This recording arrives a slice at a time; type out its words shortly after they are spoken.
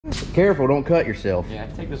Careful, don't cut yourself. Yeah,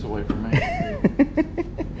 take this away from me.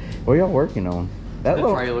 What are y'all working on? That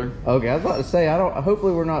the trailer. Okay, I was about to say,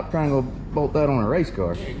 hopefully we're not trying to go bolt that on a race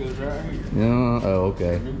car. Yeah, it goes right here. Yeah, oh,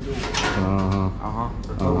 okay. New door. Uh-huh.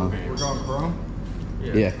 We're going chrome?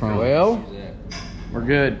 Yeah, chrome. Well, We're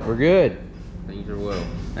good. we're good. Things are well.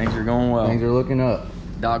 Things are going well. Things are looking up.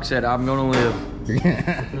 Doc said I'm gonna live.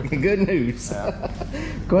 Good news.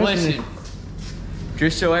 Listen,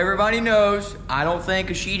 just so everybody knows, I don't think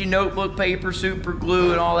a sheet of notebook paper, super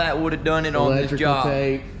glue, and all that would have done it on this job.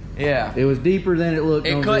 Tape. Yeah. It was deeper than it looked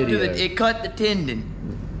on cut video. it cut the tendon.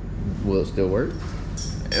 Will it still work?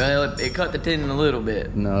 Well, it cut the tendon a little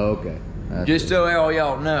bit. No, okay. That's Just good. so all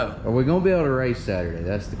y'all know. Are we gonna be able to race Saturday?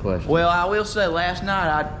 That's the question. Well, I will say last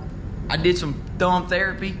night I did some thumb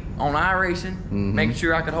therapy on iRacing, making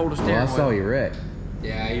sure I could hold a steering well, I wheel. saw you wreck.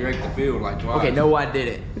 Yeah, he wrecked the field like twice. Okay, no, I did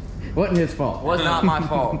it. Wasn't his fault. It was not my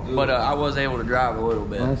fault, but I was able to drive a little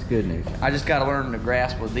bit. Well, that's good news. I just got to learn to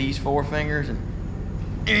grasp with these 4 fingers and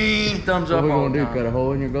thumbs What up are we all gonna the do? time. Cut a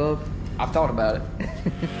hole in your glove? I've thought about it.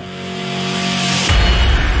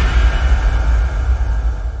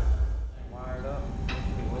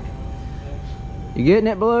 You getting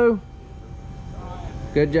it, Blue?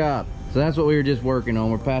 Good job. So that's what we were just working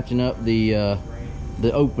on. We're patching up the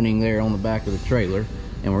opening there on the back of the trailer,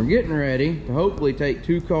 and we're getting ready to hopefully take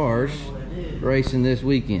 2 cars racing this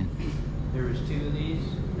weekend. There was 2 of these.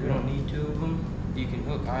 We don't need 2 of them. You can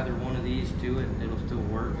hook either one of these to it. It'll still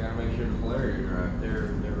work. Gotta make sure the polarity is right.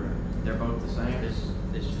 They're both the same.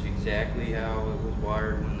 This is exactly how it was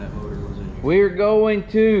wired when that motor was in here. We're going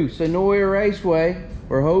to Senoia Raceway,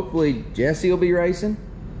 where hopefully Jesse will be racing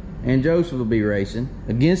and Joseph will be racing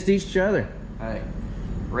against each other. Hey,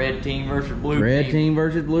 red team versus blue team. Red team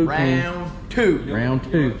versus blue team. Round 2. Round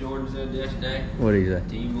You know 2. what Jordan said yesterday? What did he say?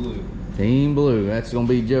 Team blue. Team blue. That's gonna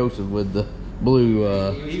be Joseph with the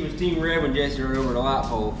blue. He was team red when Jesse ran over the light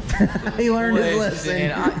pole. He learned his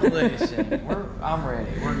lesson. I'm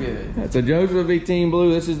ready. We're good. So Joseph will be team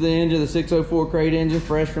blue. This is the engine, the 604 crate engine,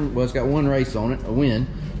 fresh from, well, it's got 1 race on it, a win.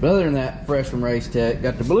 But other than that, fresh from Race Tech.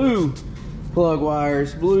 Got the blue plug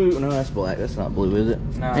wires, blue, no, that's black. That's not blue, is it?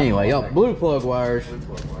 No. Anyway, y'all, blue plug wires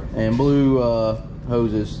and blue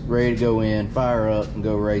hoses ready to go in, fire up, and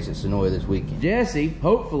go race at Senoia this weekend. Jesse,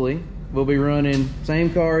 hopefully, will be running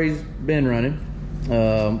same car he's been running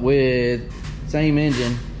with same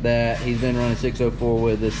engine that he's been running 604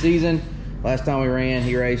 with this season. Last time we ran,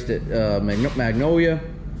 he raced at Magnolia.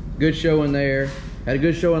 Good showing there. Had a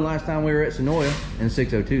good showing last time we were at Senoia in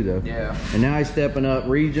 602 though. Yeah. And now he's stepping up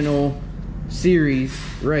regional series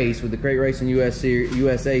race with the Crate Racing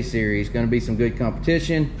USA series. Going to be some good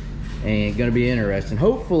competition and going to be interesting.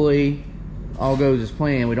 Hopefully all goes as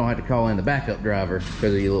planned. We don't have to call in the backup driver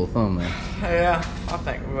because of your little thumb there. Yeah, I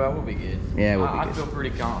think we'll be good. Yeah, we'll be I good. feel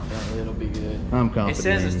pretty confident that it'll be good. I'm confident. It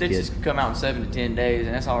says the in you, stitches kid. can come out in 7 to 10 days,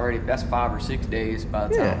 and that's 5 or 6 days by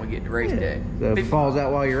the time we get to race day. So if it falls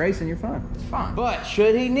out while you're racing, you're fine. It's fine. But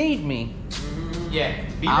should he need me, Yeah,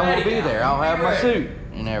 I will be there. I'll have my suit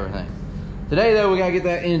and everything. Today, though, we got to get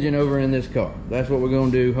that engine over in this car. That's what we're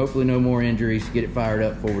going to do. Hopefully no more injuries. Get it fired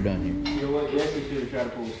up before we're done here. You know what? Jesse should have tried to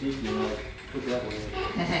pull the sticky and put that one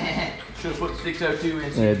in. Should have put the 602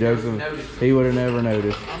 in. Yeah, Joseph, he would have never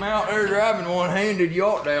noticed. I'm out there driving one-handed. You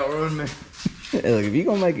ought to outrun me. Look, if you're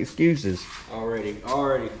going to make excuses. Already.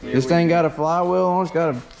 This thing got a flywheel on it. It's got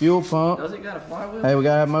a fuel pump. Does it got a flywheel? Hey, we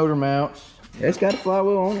got to have motor mounts. It's got a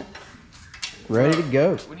flywheel on it. Ready to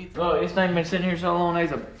go. Look, this thing been sitting here so long.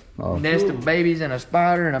 There's a Oh. nest of babies and a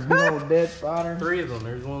spider and a big old dead spider. 3 of them.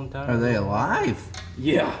 There's one time. Are they alive?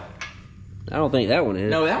 Yeah. I don't think that one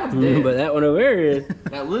is. No, that one's dead. But that one over there is.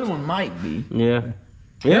 That little one might be. Yeah.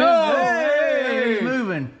 Hey, he's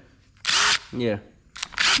moving. Yeah.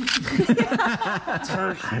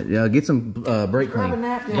 Yeah, get some brake clean.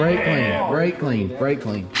 Brake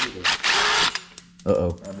clean.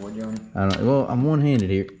 Uh-oh. I don't, well, I'm one-handed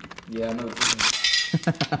here. Yeah, I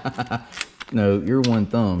know. No, you're one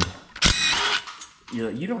thumb.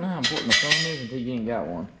 You don't know how important a thumb is until you ain't got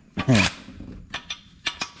one.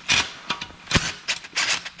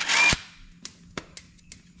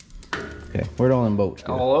 Okay, where'd all them bolts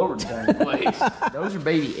go? All over the dang place. Those are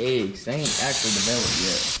baby eggs. They ain't actually developed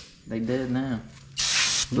yet. They dead now.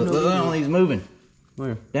 Look, he's moving.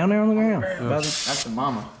 Where? Down there on the ground. That's the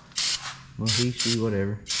mama. Well, he, she,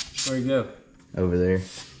 whatever. Where'd you go? Over there.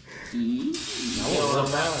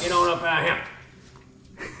 Get on up out here.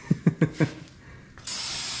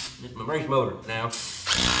 It's my race motor now.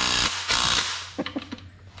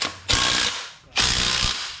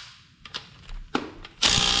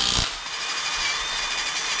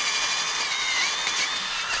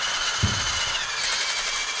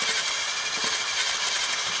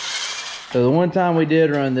 So the one time we did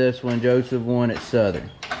run this one, Joseph won at Southern,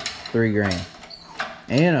 $3 grand,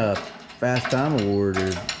 and a fast time award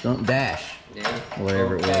or something, dash, Yeah.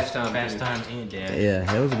 whatever it was. Fast time and dash. Yeah,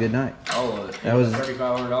 that was a good night. All of it. That was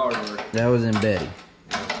 $3,500 worth. that was in Betty.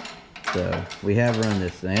 So we have run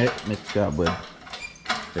this thing, Mr. Cobweb.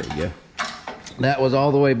 There you go. That was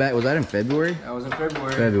all the way back. Was that in February? That was in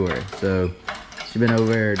February. February. So she's been over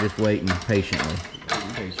there just waiting patiently.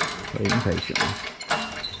 Waiting patiently.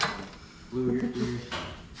 Blue, you're good.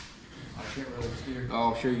 I can't really steer.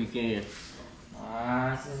 Oh, sure you can.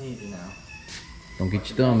 Nice and easy now. Don't get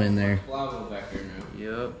your thumb in there. Flywheel back there now.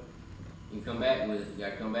 Yep. You can come back with it. You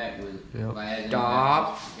gotta come back with it. Yep. As in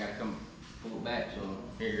Stop. You gotta come pull it back. So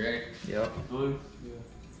here, you ready? Yep. Blue. Yeah.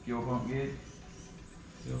 Fuel pump good.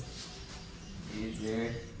 Yep. Here's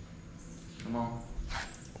Jerry. Come on.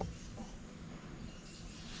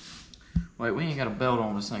 Wait, we ain't got a belt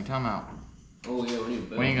on this thing. Time out. Oh yeah, we need a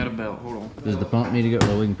belt. We ain't got a belt. Hold on. Does the pump need to go?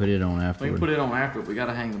 Well, we can put it on We afterward. can put it on after, but we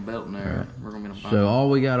gotta hang the belt in there. Alright. We're gonna find So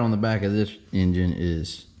all we got on the back of this engine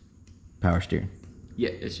is power steering. Yeah,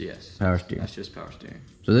 it's yes. Power steering. That's just power steering.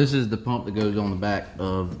 So this is the pump that goes on the back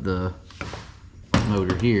of the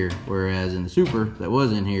motor here, whereas in the Super that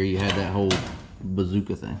was in here, you had that whole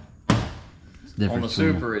bazooka thing. It's different On the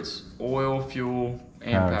between Super, it's oil, fuel,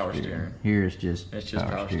 and power steering. Here it's just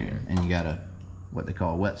power steering, and you got a what they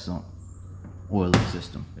call a wet sump oiling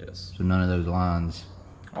system. Yes. So none of those lines.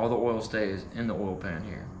 All the oil stays in the oil pan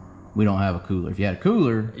here. We don't have a cooler. If you had a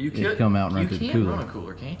cooler, you could come out and run through the You cooler. can run a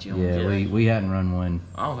cooler, can't you? Yeah, we hadn't run one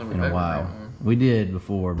I don't think we've in a ever while. ran one. We did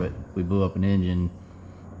before, but we blew up an engine,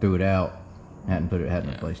 threw it out, hadn't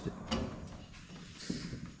replaced it.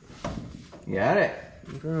 You got it.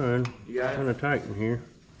 Good. You got it? Kind of tight in here.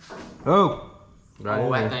 Oh. Right.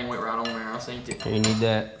 Oh, that thing went right on there. I seen it. You need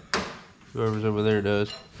that. Whoever's over there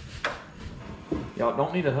does. Y'all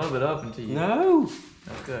don't need to hub it up until you. No.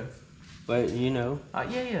 That's good. But you know.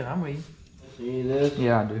 Yeah, I'm with you. See this?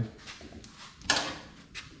 Yeah, I do.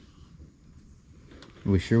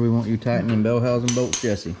 We sure we want you tightening bell housing bolts,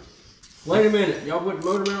 Jesse? Wait a minute. Y'all put the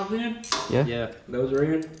motor mounts in? Yeah. Yeah. Those are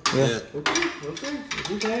in? Yeah. Okay.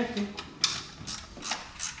 Just asking.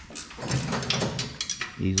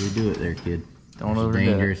 Easily do it there, kid. Don't It's a overdo it.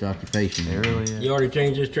 dangerous occupation. It really is. You already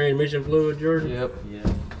changed this transmission fluid, Jordan? Yep.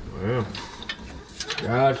 Yeah. Wow.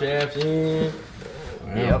 Drive shafts in.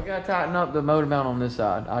 Wow. Yeah, we gotta tighten up the motor mount on this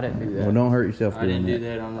side. I didn't do that. Well, don't hurt yourself I doing didn't do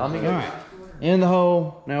that. that on I mean, the Alright. In the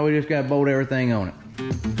hole. Now we just gotta bolt everything on it.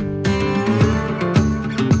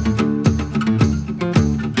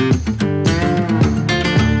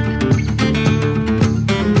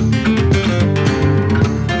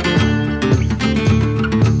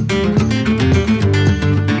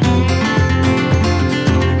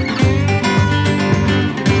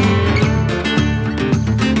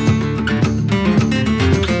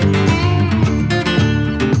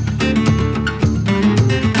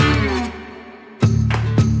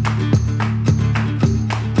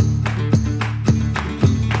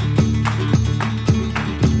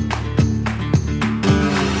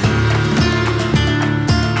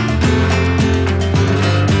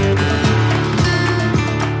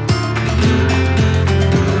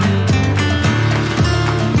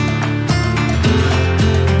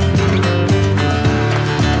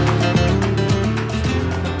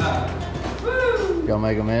 Y'all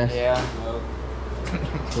make a mess? Yeah.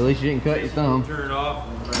 At least you didn't cut your thumb. Turn it off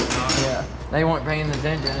and turn it on. Yeah. They weren't paying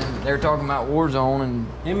attention, and they were talking about Warzone, and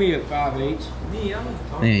Give me a 5/8.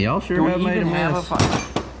 Man, y'all sure have don't made a even have a mess.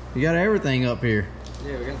 fight. You got everything up here.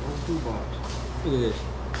 Yeah, we got the whole toolbox. Look at this.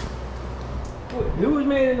 Who was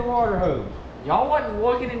made in the water hose? Y'all wasn't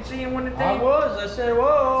looking and seeing when the thing. I said,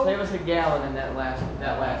 whoa. Save us a gallon in that last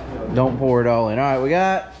go. Don't pour it all in. All right,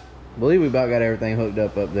 I believe we about got everything hooked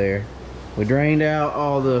up there. We drained out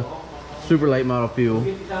all the super late model fuel.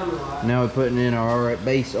 Get the timer light. Now we're putting in our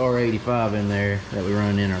base R85 in there that we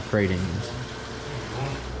run in our crate engines.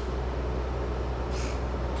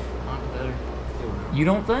 You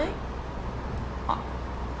don't think?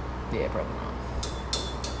 Yeah, probably not.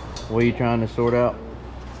 What are you trying to sort out?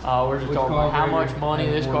 We're just Which talking about how much carburetor money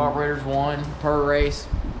has this one? carburetor's won per race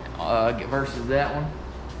versus that one.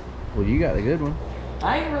 Well, you got the good one.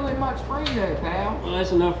 I ain't really much spring there, pal. Well,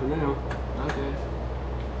 that's enough for now. Okay.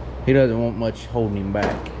 He doesn't want much holding him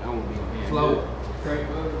back. I won't be slow.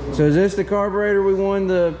 So is this the carburetor we won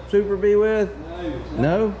the Super B with?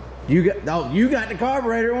 No? You got the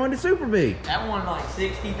carburetor won the Super B. That won like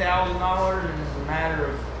 $60,000 and it's a matter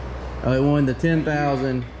of. Oh, it won the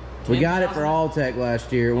 10,000 We got it for All Tech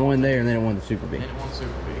last year. It won there, and then it won the Super B. And it won Super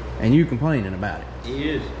B. And you complaining about it. He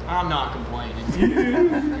is. I'm not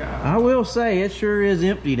complaining. I will say, it sure is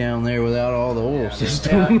empty down there without all the oil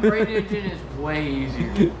system. Yeah, freight engine is way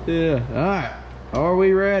easier. Yeah. All right. Are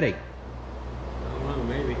we ready? I don't know,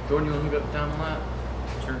 maybe. Jordan, you want to hook up the time lap?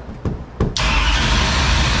 Sure.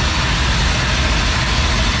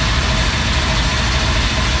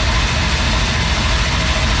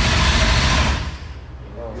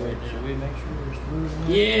 Should we make sure there's fluid in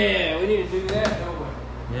there? Yeah, we need to do that, don't we?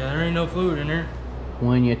 Yeah, there ain't no fluid in there.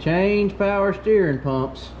 When you change power steering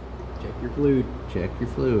pumps, Check your fluid. check your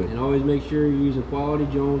fluid. And always make sure you're using quality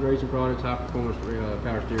Jones Racing Products high performance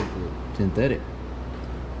power steering fluid. Synthetic.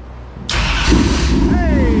 Got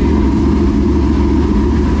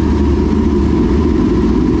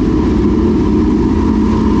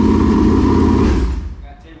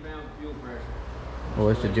 10 pounds of fuel pressure. Well,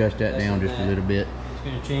 let's adjust that down just a little bit. It's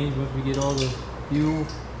gonna change once we get all the fuel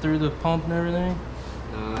through the pump and everything.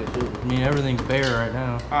 It shouldn't. I mean, everything's bare right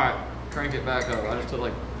now. Alright, crank it back up. I just took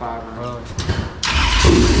like 5 rounds.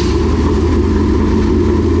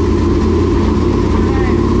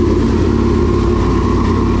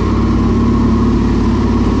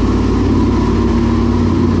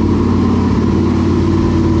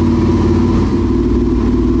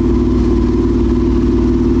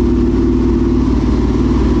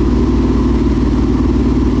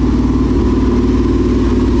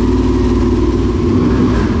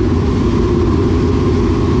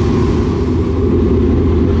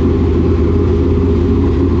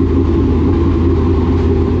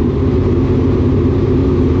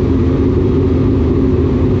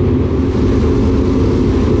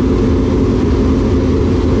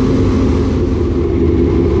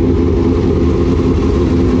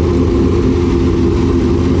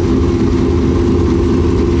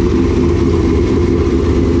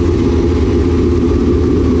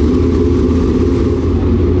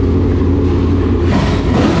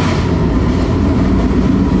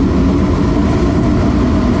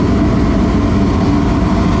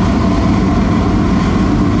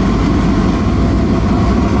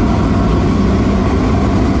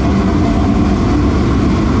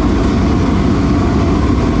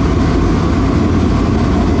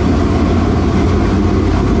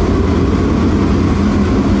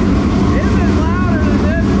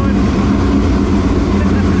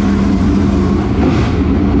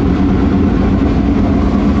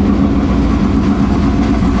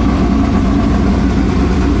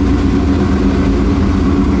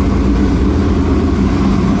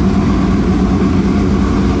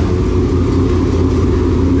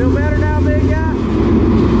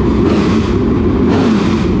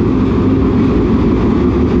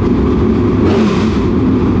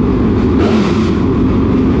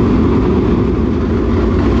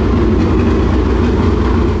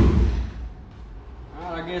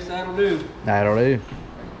 That'll do.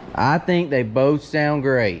 I think they both sound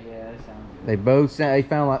great. Yeah, that sounds good. They both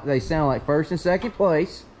sound. They sound like first and second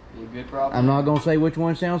place. Be a good problem. I'm not gonna say which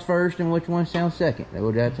one sounds first and which one sounds second. They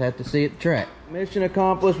would have to see at the track. Mission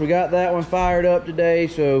accomplished. We got that one fired up today,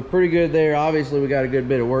 so pretty good there. Obviously, we got a good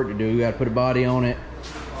bit of work to do. We got to put a body on it,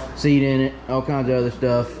 seat in it, all kinds of other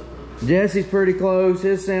stuff. Jesse's pretty close.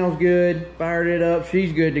 His sounds good. Fired it up.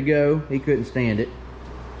 She's good to go. He couldn't stand it.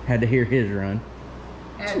 Had to hear his run.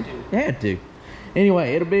 Had to.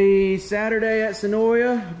 Anyway, it'll be Saturday at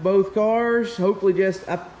Senoia. Both cars. Hopefully,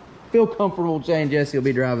 I feel comfortable saying Jesse will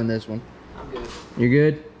be driving this one. I'm good. You're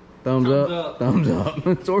good? Thumbs Thumbs up. up. Thumbs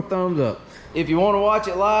up. Sore thumbs up. If you want to watch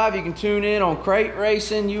it live, you can tune in on Crate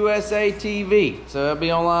Racing USA TV. So that'll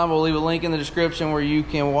be online. We'll leave a link in the description where you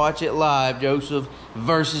can watch it live. Joseph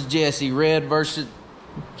versus Jesse. Red versus...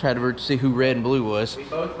 Try to see who red and blue was. We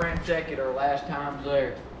both ran second our last times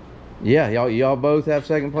there. Yeah, y'all both have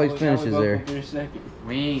second place finishes there.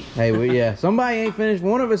 We Hey, yeah. Somebody ain't finished.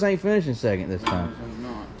 One of us ain't finishing second this time.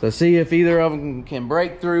 So see if either of them can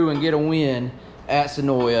break through and get a win at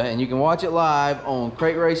Senoia. And you can watch it live on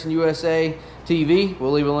Crate Racing USA TV.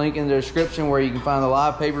 We'll leave a link in the description where you can find the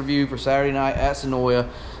live pay-per-view for Saturday night at Senoia.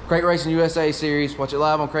 Crate Racing USA series. Watch it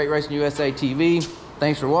live on Crate Racing USA TV.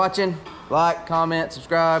 Thanks for watching. Like, comment,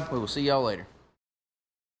 subscribe. We will see y'all later.